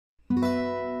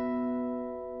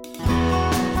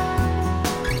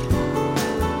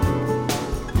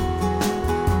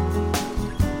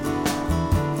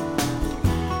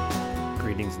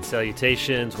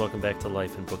salutations. Welcome back to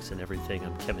Life in Books and Everything.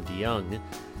 I'm Kevin DeYoung.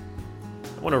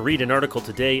 I want to read an article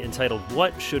today entitled,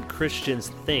 What Should Christians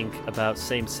Think About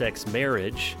Same-Sex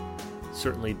Marriage?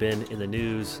 Certainly been in the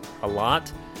news a lot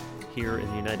here in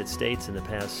the United States in the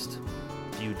past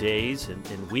few days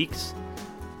and weeks.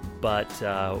 But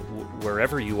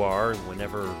wherever you are, and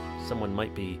whenever someone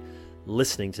might be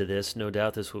listening to this, no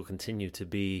doubt this will continue to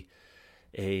be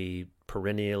a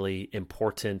perennially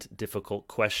important, difficult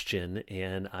question,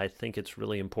 and I think it's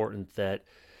really important that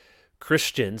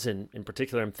Christians, and in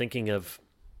particular I'm thinking of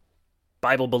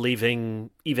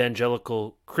Bible-believing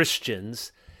evangelical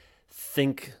Christians,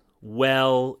 think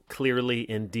well, clearly,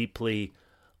 and deeply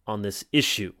on this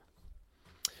issue.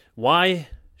 Why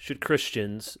should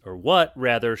Christians, or what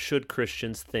rather, should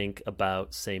Christians think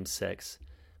about same-sex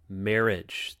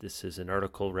marriage? This is an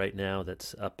article right now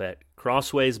that's up at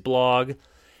Crossway's blog,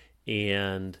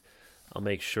 and I'll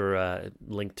make sure I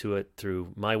link to it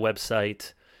through my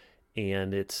website,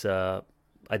 and it's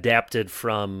adapted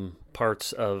from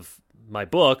parts of my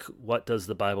book, What Does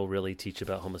the Bible Really Teach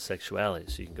About Homosexuality?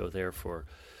 So you can go there for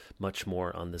much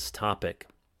more on this topic.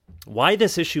 Why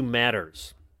this issue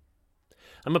matters.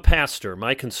 I'm a pastor.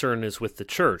 My concern is with the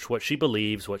church, what she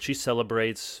believes, what she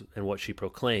celebrates, and what she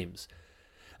proclaims.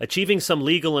 Achieving some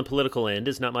legal and political end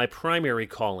is not my primary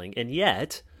calling, and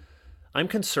yet I'm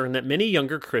concerned that many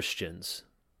younger Christians,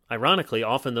 ironically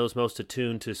often those most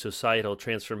attuned to societal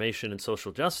transformation and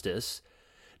social justice,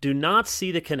 do not see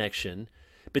the connection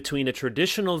between a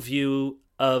traditional view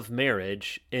of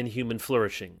marriage and human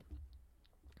flourishing.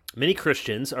 Many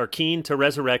Christians are keen to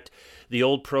resurrect the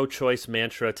old pro-choice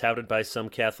mantra touted by some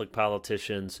Catholic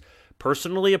politicians,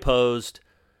 personally opposed,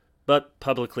 but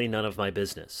publicly none of my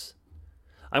business.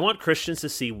 I want Christians to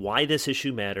see why this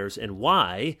issue matters and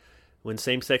why, when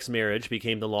same-sex marriage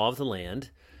became the law of the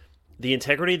land, the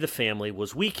integrity of the family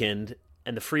was weakened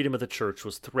and the freedom of the church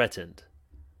was threatened.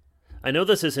 I know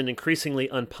this is an increasingly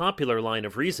unpopular line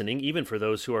of reasoning, even for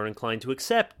those who are inclined to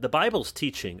accept the Bible's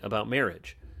teaching about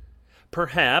marriage.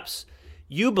 Perhaps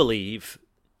you believe,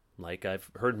 like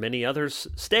I've heard many others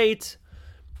state,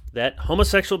 that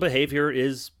homosexual behavior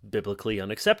is biblically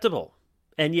unacceptable,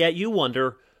 and yet you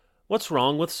wonder, what's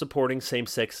wrong with supporting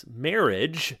same-sex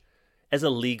marriage as a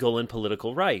legal and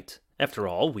political right? After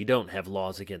all, we don't have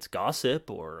laws against gossip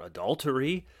or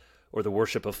adultery or the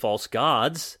worship of false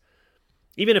gods.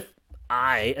 Even if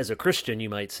I, as a Christian, you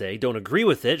might say, don't agree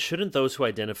with it, shouldn't those who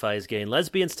identify as gay and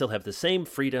lesbian still have the same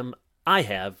freedom I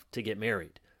have to get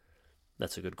married?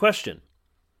 That's a good question.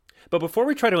 But before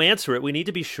we try to answer it, we need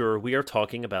to be sure we are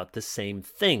talking about the same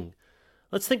thing.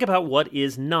 Let's think about what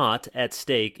is not at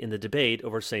stake in the debate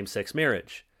over same-sex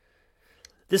marriage.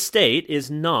 The state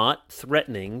is not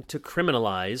threatening to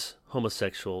criminalize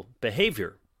homosexual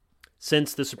behavior.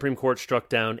 Since the Supreme Court struck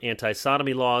down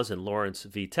anti-sodomy laws in Lawrence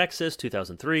v. Texas,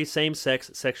 2003,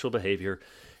 same-sex sexual behavior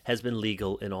has been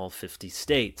legal in all 50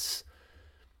 states.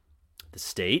 The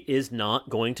state is not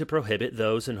going to prohibit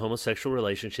those in homosexual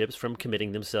relationships from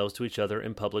committing themselves to each other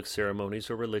in public ceremonies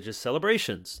or religious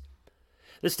celebrations.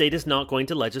 The state is not going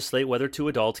to legislate whether two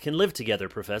adults can live together,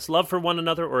 profess love for one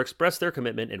another, or express their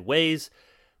commitment in ways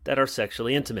that are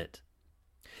sexually intimate.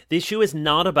 The issue is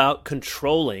not about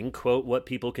controlling, quote, what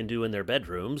people can do in their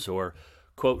bedrooms, or,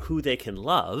 quote, who they can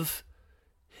love.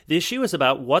 The issue is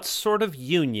about what sort of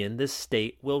union the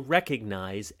state will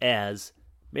recognize as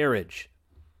marriage.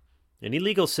 Any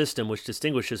legal system which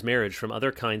distinguishes marriage from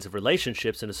other kinds of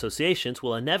relationships and associations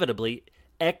will inevitably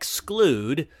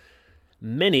exclude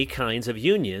many kinds of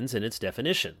unions in its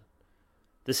definition.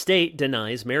 The state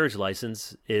denies marriage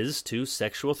licenses to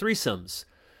sexual threesomes.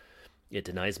 It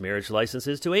denies marriage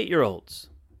licenses to 8-year-olds.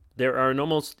 There are an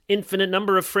almost infinite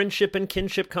number of friendship and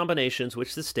kinship combinations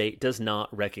which the state does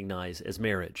not recognize as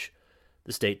marriage.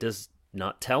 The state does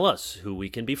not tell us who we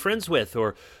can be friends with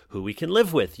or who we can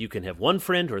live with. You can have 1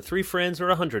 friend or 3 friends or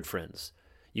 100 friends.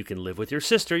 You can live with your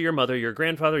sister, your mother, your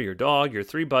grandfather, your dog, your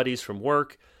 3 buddies from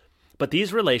work. But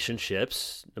these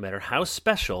relationships, no matter how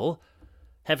special,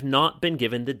 have not been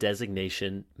given the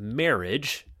designation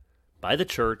marriage by the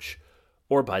church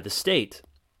or by the state.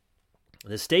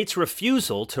 The state's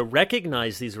refusal to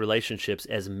recognize these relationships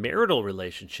as marital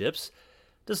relationships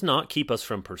does not keep us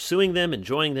from pursuing them,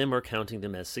 enjoying them, or counting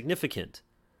them as significant.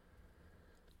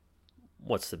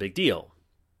 What's the big deal?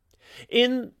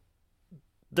 In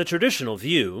the traditional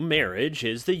view, marriage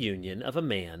is the union of a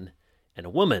man and a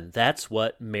woman. That's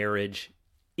what marriage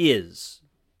is,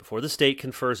 before the state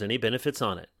confers any benefits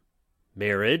on it.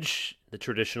 Marriage, the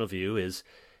traditional view, is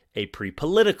a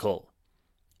pre-political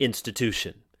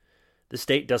institution. The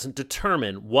state doesn't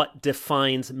determine what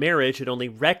defines marriage. It only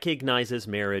recognizes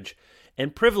marriage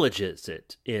and privileges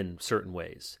it in certain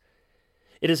ways.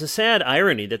 It is a sad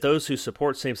irony that those who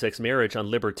support same-sex marriage on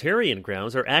libertarian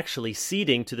grounds are actually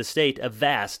ceding to the state a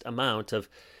vast amount of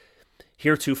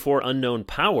heretofore unknown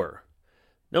power.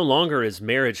 No longer is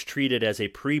marriage treated as a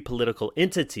pre-political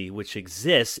entity which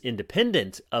exists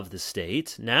independent of the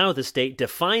state. Now the state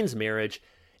defines marriage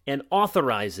and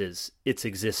authorizes its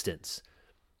existence.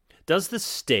 Does the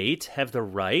state have the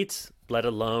right, let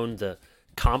alone the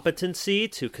competency,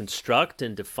 to construct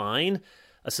and define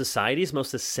a society's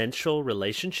most essential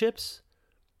relationships?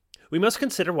 We must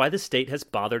consider why the state has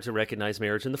bothered to recognize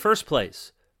marriage in the first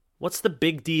place. What's the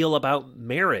big deal about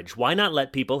marriage? Why not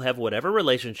let people have whatever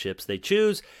relationships they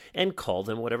choose and call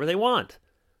them whatever they want?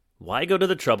 Why go to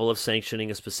the trouble of sanctioning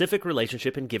a specific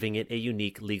relationship and giving it a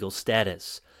unique legal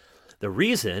status? The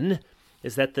reason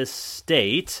is that the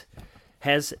state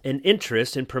has an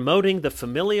interest in promoting the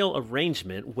familial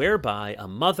arrangement whereby a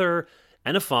mother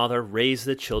and a father raise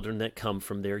the children that come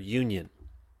from their union.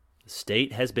 The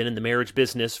state has been in the marriage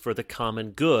business for the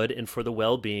common good and for the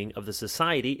well-being of the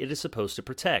society it is supposed to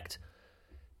protect.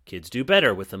 Kids do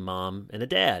better with a mom and a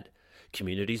dad.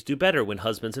 Communities do better when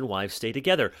husbands and wives stay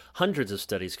together. Hundreds of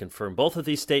studies confirm both of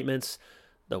these statements,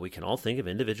 though we can all think of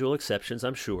individual exceptions,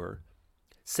 I'm sure.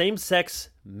 Same-sex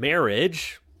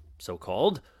marriage,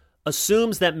 so-called,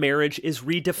 assumes that marriage is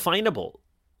redefinable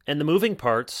and the moving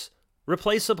parts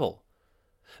replaceable.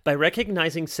 By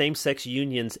recognizing same-sex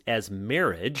unions as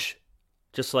marriage,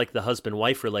 just like the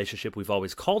husband-wife relationship we've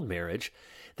always called marriage,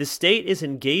 the state is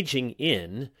engaging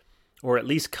in, or at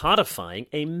least codifying,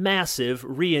 a massive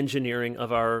re-engineering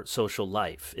of our social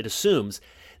life. It assumes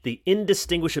the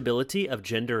indistinguishability of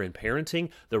gender and parenting,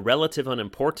 the relative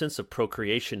unimportance of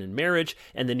procreation in marriage,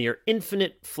 and the near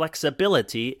infinite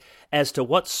flexibility as to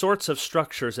what sorts of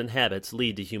structures and habits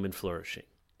lead to human flourishing.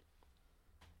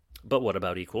 But what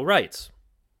about equal rights?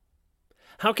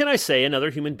 How can I say another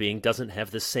human being doesn't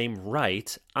have the same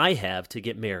right I have to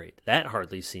get married? That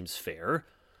hardly seems fair.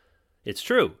 It's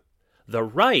true. The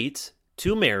right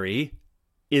to marry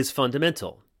is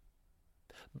fundamental.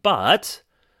 But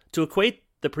to equate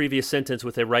the previous sentence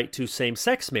with a right to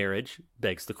same-sex marriage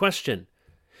begs the question.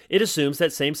 It assumes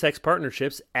that same-sex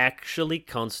partnerships actually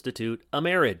constitute a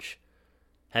marriage.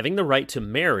 Having the right to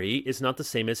marry is not the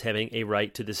same as having a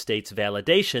right to the state's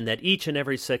validation that each and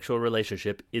every sexual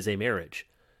relationship is a marriage.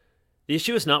 The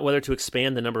issue is not whether to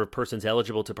expand the number of persons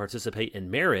eligible to participate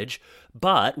in marriage,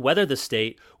 but whether the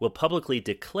state will publicly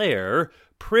declare,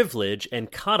 privilege,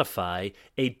 and codify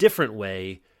a different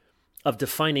way of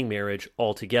defining marriage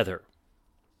altogether.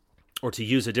 Or to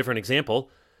use a different example,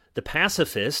 the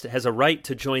pacifist has a right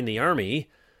to join the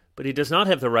army, but he does not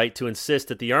have the right to insist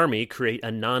that the army create a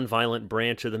nonviolent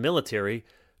branch of the military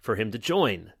for him to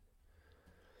join.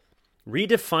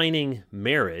 Redefining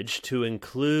marriage to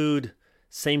include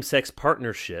same-sex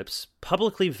partnerships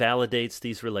publicly validates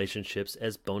these relationships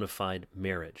as bona fide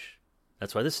marriage.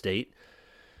 That's why the state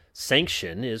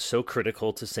sanction is so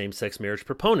critical to same-sex marriage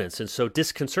proponents and so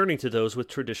disconcerting to those with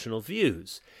traditional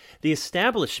views. The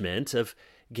establishment of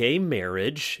gay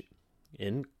marriage,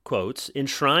 in quotes,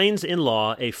 enshrines in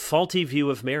law a faulty view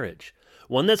of marriage,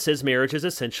 one that says marriage is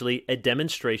essentially a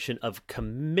demonstration of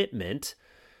commitment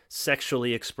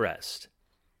sexually expressed.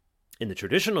 In the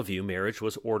traditional view, marriage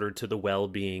was ordered to the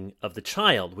well-being of the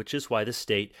child, which is why the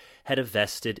state had a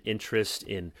vested interest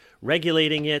in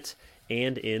regulating it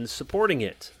and in supporting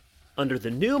it. Under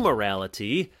the new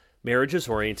morality, marriage is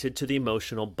oriented to the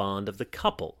emotional bond of the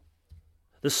couple.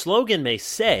 The slogan may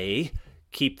say,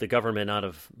 "Keep the government out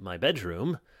of my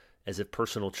bedroom," as if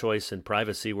personal choice and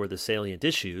privacy were the salient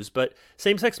issues, but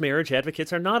same-sex marriage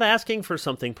advocates are not asking for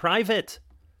something private.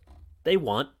 They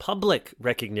want public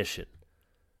recognition.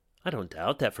 I don't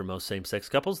doubt that for most same-sex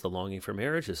couples, the longing for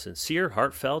marriage is sincere,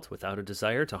 heartfelt, without a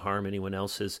desire to harm anyone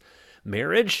else's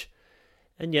marriage.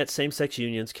 And yet same-sex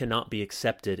unions cannot be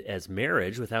accepted as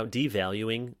marriage without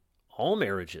devaluing all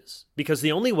marriages. Because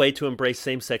the only way to embrace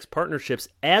same-sex partnerships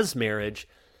as marriage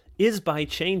is by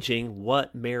changing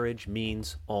what marriage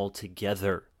means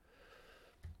altogether.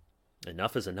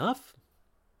 Enough is enough.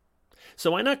 So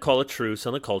why not call a truce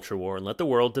on the culture war and let the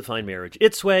world define marriage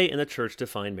its way and the church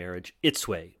define marriage its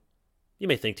way? You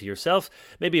may think to yourself,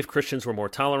 maybe if Christians were more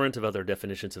tolerant of other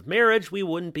definitions of marriage, we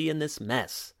wouldn't be in this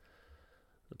mess.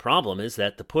 The problem is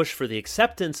that the push for the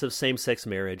acceptance of same-sex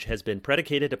marriage has been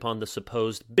predicated upon the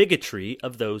supposed bigotry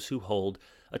of those who hold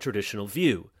a traditional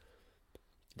view.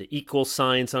 The equal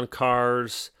signs on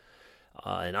cars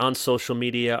and on social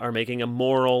media are making a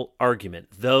moral argument.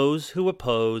 Those who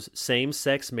oppose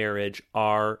same-sex marriage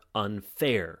are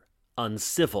unfair,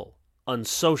 uncivil,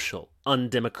 unsocial,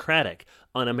 undemocratic,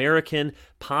 un-American,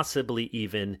 possibly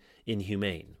even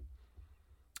inhumane.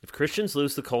 If Christians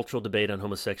lose the cultural debate on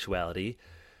homosexuality,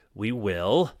 we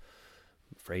will,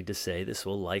 I'm afraid to say this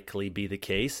will likely be the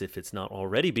case if it's not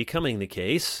already becoming the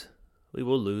case, we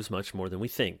will lose much more than we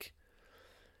think.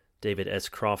 David S.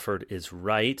 Crawford is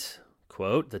right.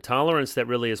 Quote, "The tolerance that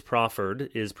really is proffered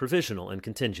is provisional and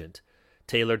contingent,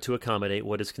 tailored to accommodate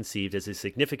what is conceived as a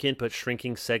significant but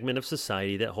shrinking segment of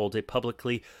society that holds a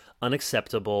publicly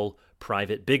unacceptable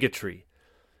private bigotry.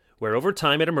 Where over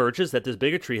time it emerges that this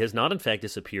bigotry has not in fact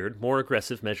disappeared, more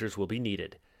aggressive measures will be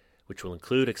needed, which will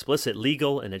include explicit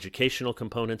legal and educational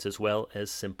components as well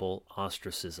as simple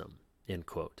ostracism." End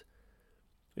quote.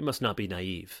 We must not be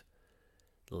naive.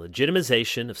 The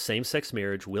legitimization of same-sex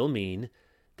marriage will mean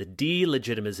the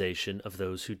delegitimization of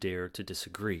those who dare to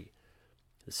disagree.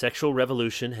 The sexual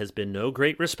revolution has been no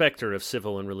great respecter of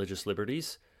civil and religious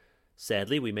liberties.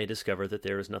 Sadly, we may discover that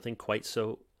there is nothing quite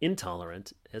so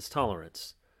intolerant as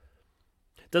tolerance.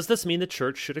 Does this mean the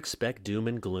church should expect doom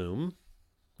and gloom?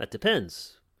 That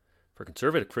depends. For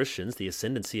conservative Christians, the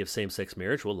ascendancy of same-sex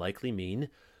marriage will likely mean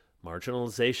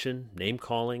marginalization,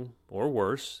 name-calling, or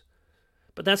worse.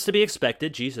 But that's to be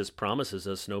expected. Jesus promises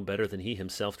us no better than he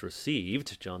himself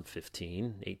received, John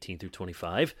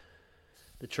 15:18-25.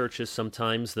 The church is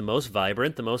sometimes the most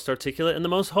vibrant, the most articulate, and the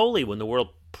most holy when the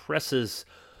world presses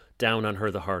down on her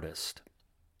the hardest.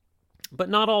 But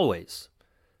not always.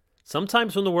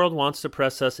 Sometimes when the world wants to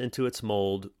press us into its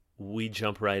mold, we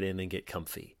jump right in and get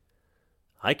comfy.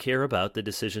 I care about the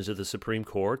decisions of the Supreme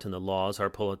Court and the laws our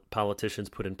politicians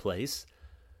put in place.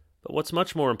 But what's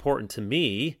much more important to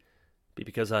me,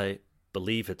 because I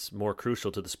believe it's more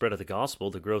crucial to the spread of the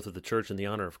gospel, the growth of the church, and the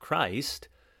honor of Christ,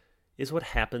 is what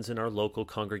happens in our local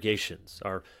congregations,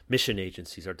 our mission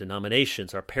agencies, our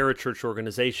denominations, our parachurch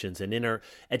organizations, and in our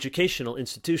educational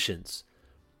institutions.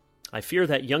 I fear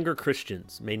that younger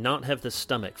Christians may not have the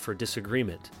stomach for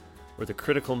disagreement or the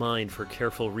critical mind for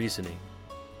careful reasoning.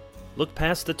 Look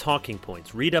past the talking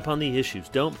points, read up on the issues,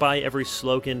 don't buy every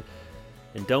slogan,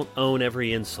 and don't own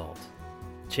every insult.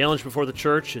 The challenge before the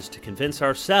church is to convince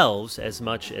ourselves as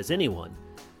much as anyone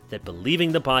that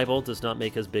believing the Bible does not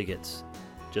make us bigots,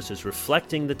 just as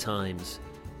reflecting the times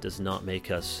does not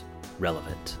make us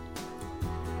relevant.